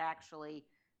never actually,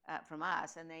 from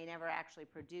us, and they never actually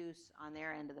produce on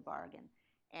their end of the bargain.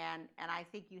 And I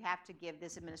think you have to give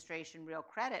this administration real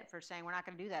credit for saying we're not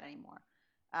going to do that anymore.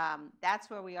 That's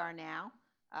where we are now.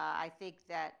 I think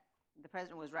that the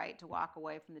president was right to walk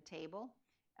away from the table.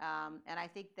 And I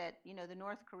think that, the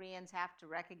North Koreans have to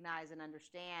recognize and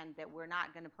understand that we're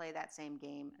not going to play that same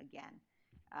game again.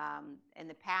 In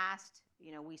the past,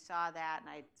 we saw that, and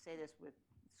I say this with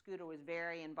Scooter was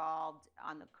very involved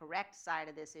on the correct side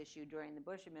of this issue during the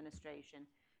Bush administration.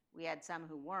 We had some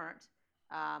who weren't.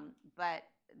 But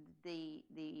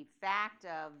the fact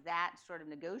of that sort of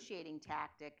negotiating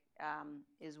tactic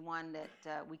is one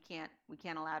that we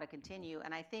can't allow to continue.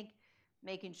 And I think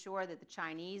making sure that the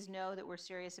Chinese know that we're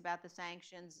serious about the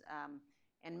sanctions,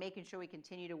 and making sure we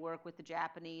continue to work with the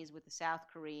Japanese, with the South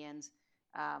Koreans,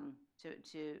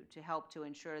 to help to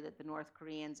ensure that the North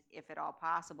Koreans, if at all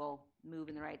possible, move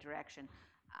in the right direction.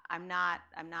 I'm not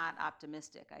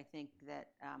optimistic. I think that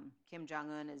Kim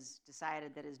Jong-un has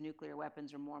decided that his nuclear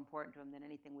weapons are more important to him than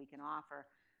anything we can offer.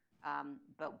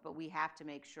 But we have to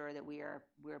make sure that we are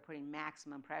putting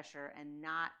maximum pressure and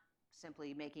not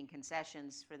simply making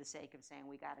concessions for the sake of saying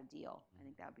we got a deal. I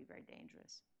think that would be very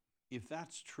dangerous. If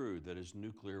that's true, that his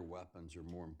nuclear weapons are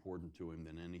more important to him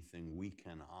than anything we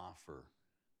can offer,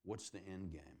 what's the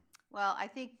end game? Well, I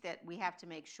think that we have to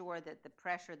make sure that the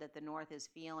pressure that the North is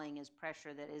feeling is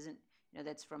pressure that isn't,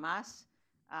 that's from us.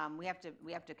 We have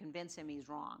to convince him he's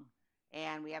wrong,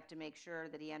 and we have to make sure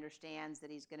that he understands that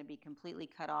he's going to be completely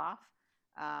cut off,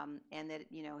 and that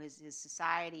his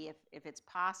society, if it's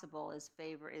possible, is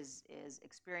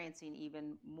experiencing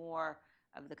even more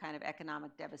of the kind of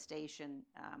economic devastation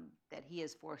that he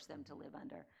has forced them to live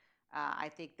under. I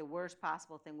think the worst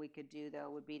possible thing we could do, though,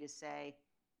 would be to say,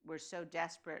 we're so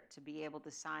desperate to be able to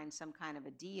sign some kind of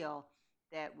a deal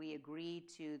that we agree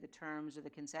to the terms or the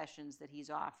concessions that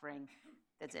he's offering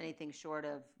that's anything short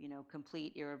of,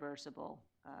 complete irreversible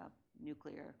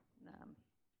nuclear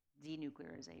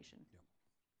denuclearization.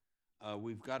 Yep.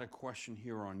 We've got a question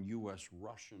here on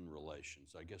U.S.-Russian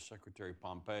relations. I guess Secretary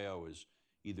Pompeo is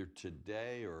either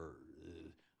today or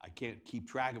I can't keep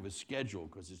track of his schedule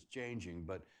because it's changing,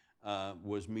 but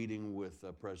was meeting with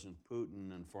President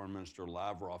Putin and Foreign Minister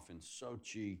Lavrov in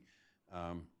Sochi.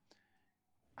 Um,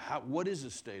 what is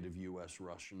the state of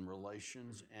U.S.-Russian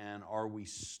relations, and are we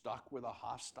stuck with a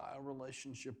hostile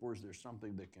relationship, or is there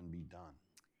something that can be done?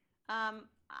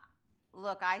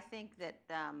 Look, I think that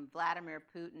Vladimir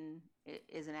Putin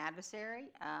is an adversary.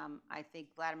 I think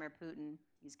Vladimir Putin,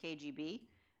 he's KGB,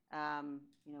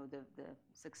 the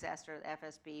successor of the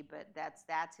FSB, but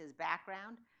that's his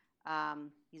background.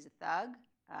 He's a thug.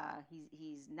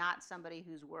 He's not somebody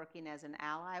who's working as an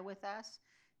ally with us.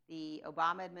 The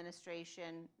Obama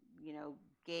administration,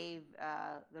 gave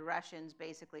the Russians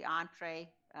basically entree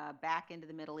back into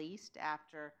the Middle East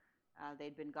after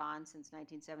they'd been gone since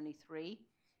 1973.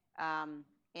 And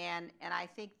I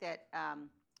think that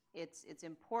it's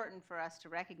important for us to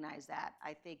recognize that.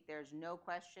 I think there's no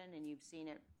question, and you've seen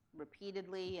it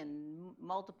repeatedly in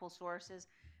multiple sources,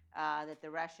 that the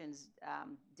Russians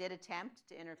did attempt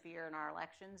to interfere in our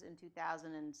elections in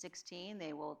 2016.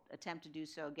 They will attempt to do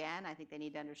so again. I think they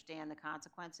need to understand the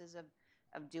consequences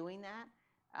of doing that.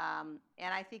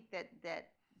 And I think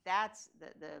that's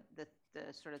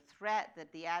the sort of threat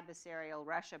that the adversarial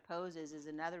Russia poses is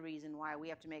another reason why we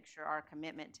have to make sure our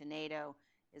commitment to NATO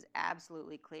is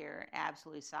absolutely clear,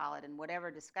 absolutely solid, and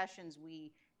whatever discussions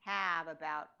we have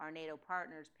about our NATO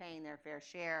partners paying their fair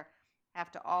share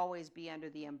have to always be under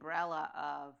the umbrella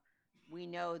of, we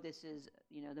know this is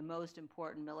the most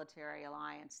important military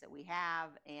alliance that we have,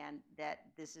 and that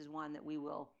this is one that we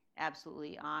will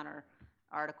absolutely honor.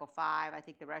 Article 5, I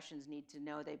think the Russians need to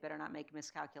know they better not make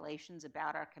miscalculations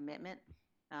about our commitment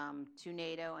to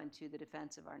NATO and to the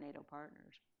defense of our NATO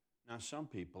partners. Now, some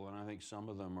people, and I think some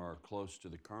of them are close to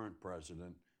the current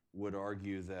president, would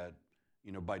argue that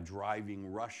by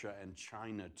driving Russia and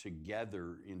China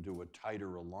together into a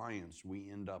tighter alliance,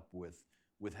 we end up with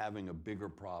having a bigger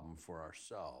problem for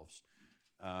ourselves.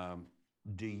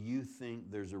 Do you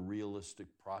think there's a realistic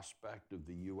prospect of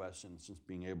the U.S. instance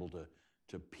being able to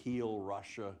peel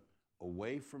Russia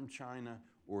away from China,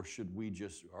 or should we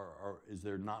just, is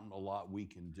there not a lot we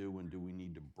can do, and do we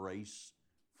need to brace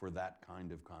for that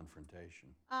kind of confrontation?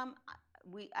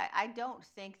 I don't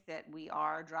think that we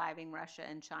are driving Russia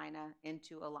and China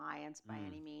into alliance by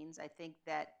any means. I think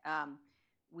that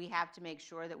we have to make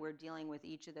sure that we're dealing with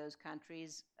each of those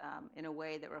countries in a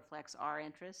way that reflects our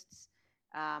interests.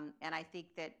 And I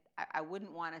think that I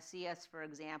wouldn't want to see us, for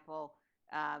example,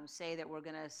 say that we're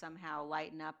going to somehow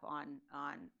lighten up on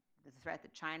the threat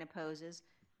that China poses,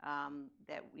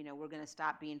 that we're going to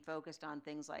stop being focused on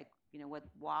things like what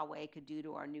Huawei could do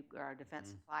to our defense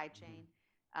supply chain,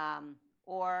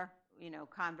 or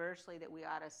conversely, that we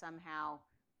ought to somehow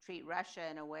treat Russia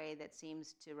in a way that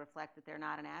seems to reflect that they're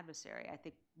not an adversary. I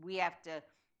think we have to,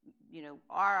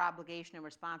 our obligation and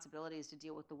responsibility is to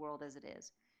deal with the world as it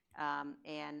is.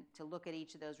 And to look at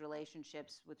each of those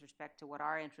relationships with respect to what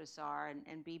our interests are,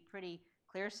 and be pretty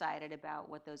clear-sighted about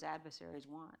what those adversaries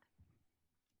want.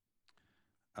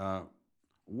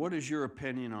 What is your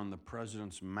opinion on the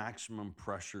president's maximum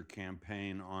pressure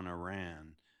campaign on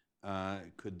Iran?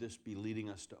 Could this be leading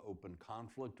us to open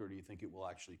conflict, or do you think it will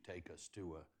actually take us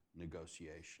to a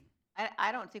negotiation?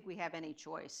 I don't think we have any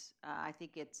choice. I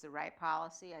think it's the right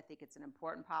policy. I think it's an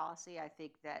important policy. I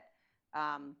think that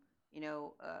the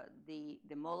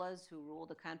mullahs who rule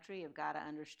the country have got to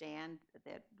understand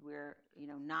that we're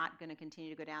not going to continue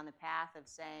to go down the path of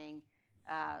saying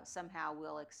somehow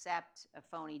we'll accept a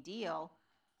phony deal,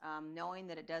 knowing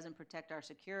that it doesn't protect our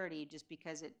security just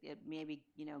because it maybe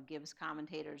gives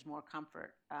commentators more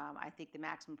comfort. I think the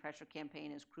maximum pressure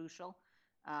campaign is crucial,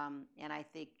 and I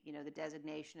think the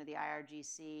designation of the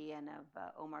IRGC and of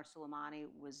Omar Soleimani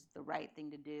was the right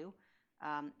thing to do.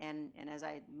 And as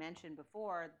I mentioned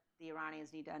before, the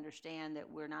Iranians need to understand that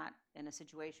we're not in a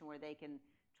situation where they can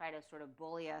try to sort of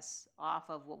bully us off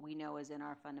of what we know is in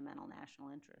our fundamental national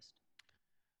interest.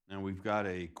 Now, we've got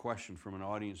a question from an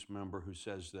audience member who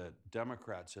says that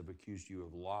Democrats have accused you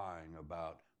of lying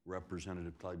about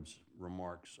Representative Tlaib's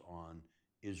remarks on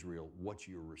Israel. What's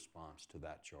your response to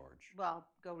that charge? Well,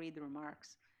 go read the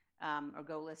remarks, or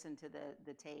go listen to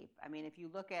the tape. I mean, if you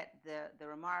look at the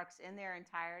remarks in their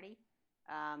entirety,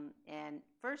 and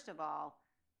first of all,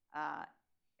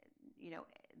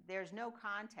 there's no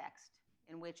context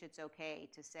in which it's okay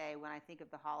to say, when I think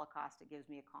of the Holocaust, it gives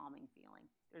me a calming feeling.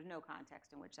 There's no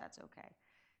context in which that's okay.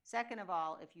 Second of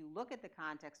all, if you look at the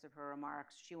context of her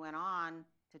remarks, she went on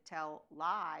to tell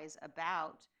lies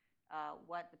about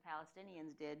what the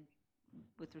Palestinians did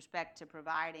with respect to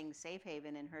providing safe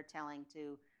haven, in her telling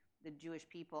to the Jewish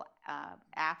people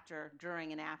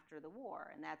during and after the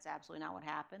war, and that's absolutely not what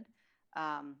happened.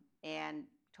 And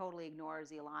totally ignores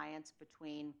the alliance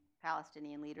between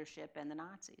Palestinian leadership and the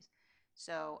Nazis.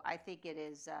 So I think it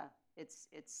is it's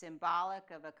symbolic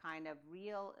of a kind of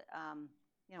real,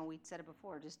 we said it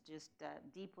before, just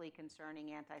deeply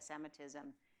concerning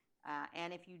anti-Semitism.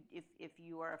 And if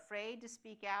you are afraid to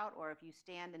speak out, or if you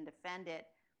stand and defend it,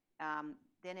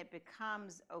 then it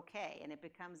becomes okay, and it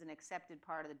becomes an accepted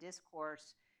part of the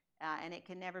discourse, and it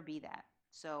can never be that.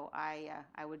 So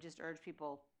I would just urge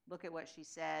people, look at what she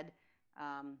said,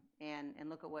 and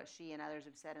look at what she and others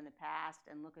have said in the past,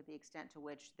 and look at the extent to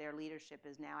which their leadership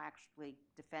is now actually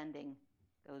defending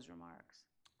those remarks.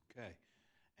 Okay.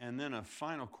 And then a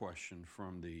final question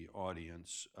from the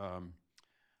audience,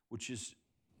 which is,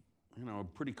 a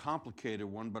pretty complicated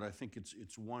one, but I think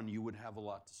it's one you would have a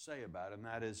lot to say about, and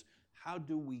that is, how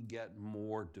do we get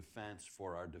more defense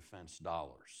for our defense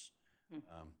dollars?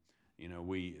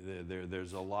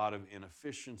 There's a lot of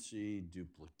inefficiency,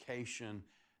 duplication,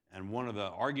 and one of the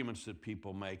arguments that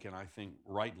people make, and I think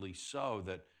rightly so,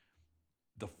 that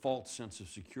the false sense of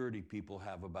security people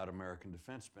have about American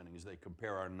defense spending is they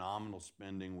compare our nominal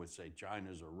spending with, say,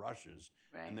 China's or Russia's,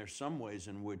 Right. and there's some ways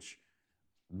in which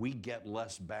we get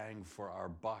less bang for our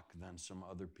buck than some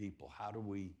other people. How do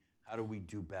we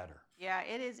do better? Yeah,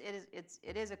 it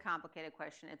is a complicated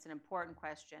question. It's an important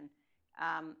question.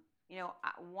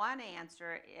 One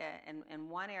answer, and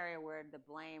one area where the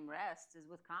blame rests, is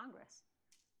with Congress.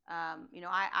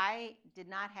 I did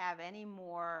not have any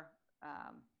more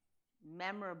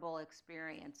memorable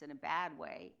experience in a bad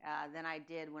way than I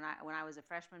did when I was a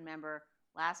freshman member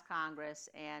last Congress,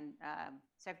 and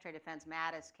Secretary of Defense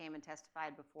Mattis came and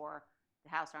testified before the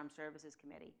House Armed Services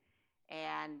Committee.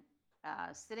 And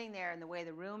sitting there, and the way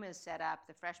the room is set up,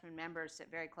 the freshman members sit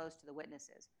very close to the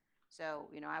witnesses. So,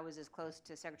 I was as close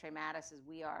to Secretary Mattis as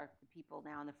we are, the people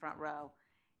now in the front row.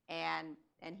 And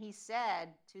he said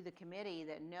to the committee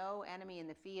that no enemy in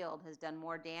the field has done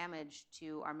more damage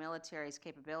to our military's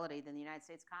capability than the United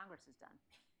States Congress has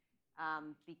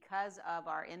done, because of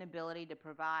our inability to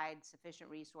provide sufficient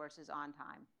resources on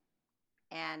time.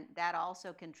 And that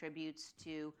also contributes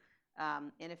to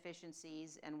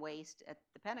inefficiencies and waste at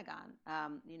the Pentagon.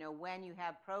 When you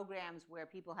have programs where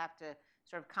people have to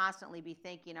sort of constantly be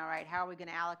thinking, all right, how are we going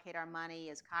to allocate our money?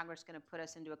 Is Congress going to put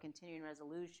us into a continuing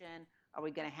resolution? Are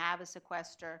we going to have a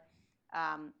sequester?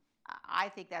 I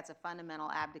think that's a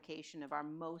fundamental abdication of our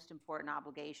most important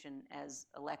obligation as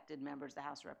elected members of the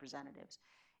House of Representatives.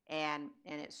 And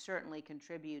it certainly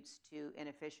contributes to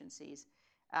inefficiencies,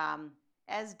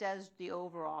 as does the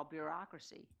overall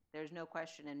bureaucracy. There's no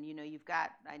question. And, you've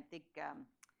got, I think,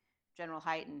 General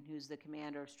Hyten, who's the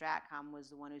commander of STRATCOM, was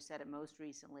the one who said it most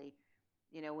recently.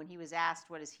 When he was asked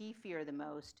what does he fear the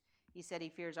most, he said he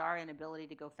fears our inability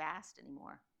to go fast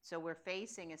anymore. So we're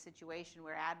facing a situation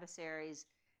where adversaries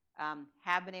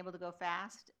have been able to go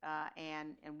fast,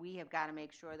 and we have got to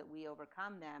make sure that we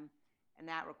overcome them. And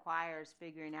that requires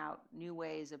figuring out new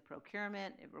ways of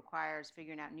procurement. It requires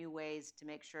figuring out new ways to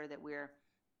make sure that we're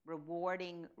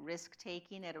rewarding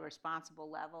risk-taking at a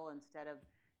responsible level, instead of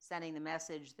sending the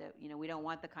message that, we don't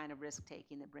want the kind of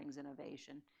risk-taking that brings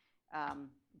innovation.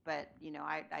 But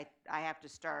I have to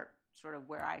start sort of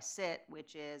where I sit,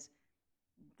 which is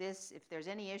this: if there's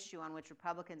any issue on which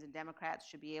Republicans and Democrats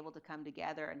should be able to come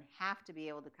together, and have to be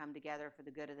able to come together for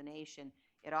the good of the nation,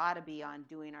 it ought to be on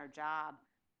doing our job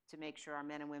to make sure our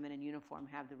men and women in uniform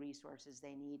have the resources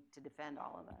they need to defend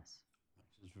all of us.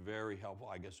 This is very helpful.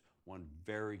 I guess one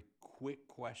very quick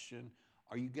question.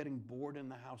 Are you getting bored in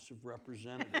the House of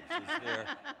Representatives?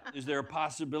 Is there a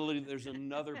possibility there's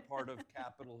another part of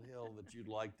Capitol Hill that you'd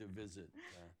like to visit?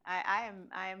 I'm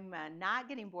not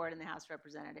getting bored in the House of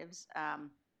Representatives.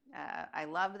 I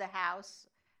love the House.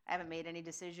 I haven't made any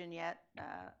decision yet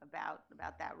about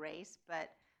that race, but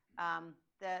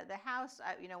the House.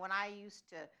 When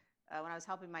I was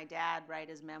helping my dad write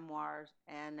his memoirs,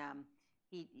 and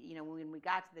when we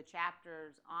got to the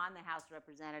chapters on the House of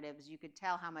Representatives, you could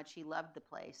tell how much he loved the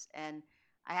place. And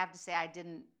I have to say, I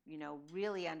didn't,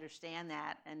 really understand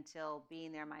that until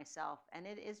being there myself. And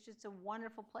it is just a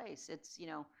wonderful place. It's,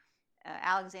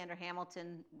 Alexander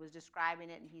Hamilton was describing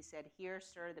it, and he said, "Here,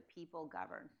 sir, the people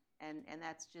govern." And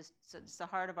that's just, it's the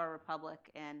heart of our republic,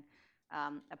 and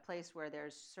a place where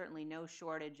there's certainly no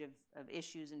shortage of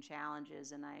issues and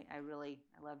challenges. And I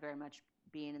love very much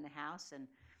being in the House. And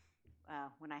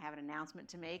when I have an announcement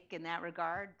to make in that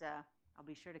regard, I'll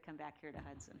be sure to come back here to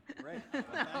Hudson. Great.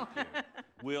 Well, thank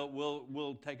you.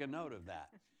 We'll take a note of that.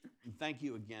 And thank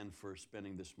you again for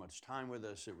spending this much time with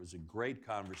us. It was a great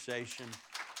conversation.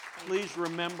 Please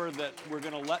remember that we're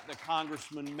going to let the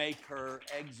congressman make her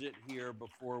exit here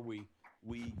before we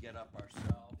get up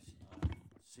ourselves.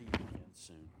 See you again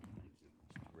soon.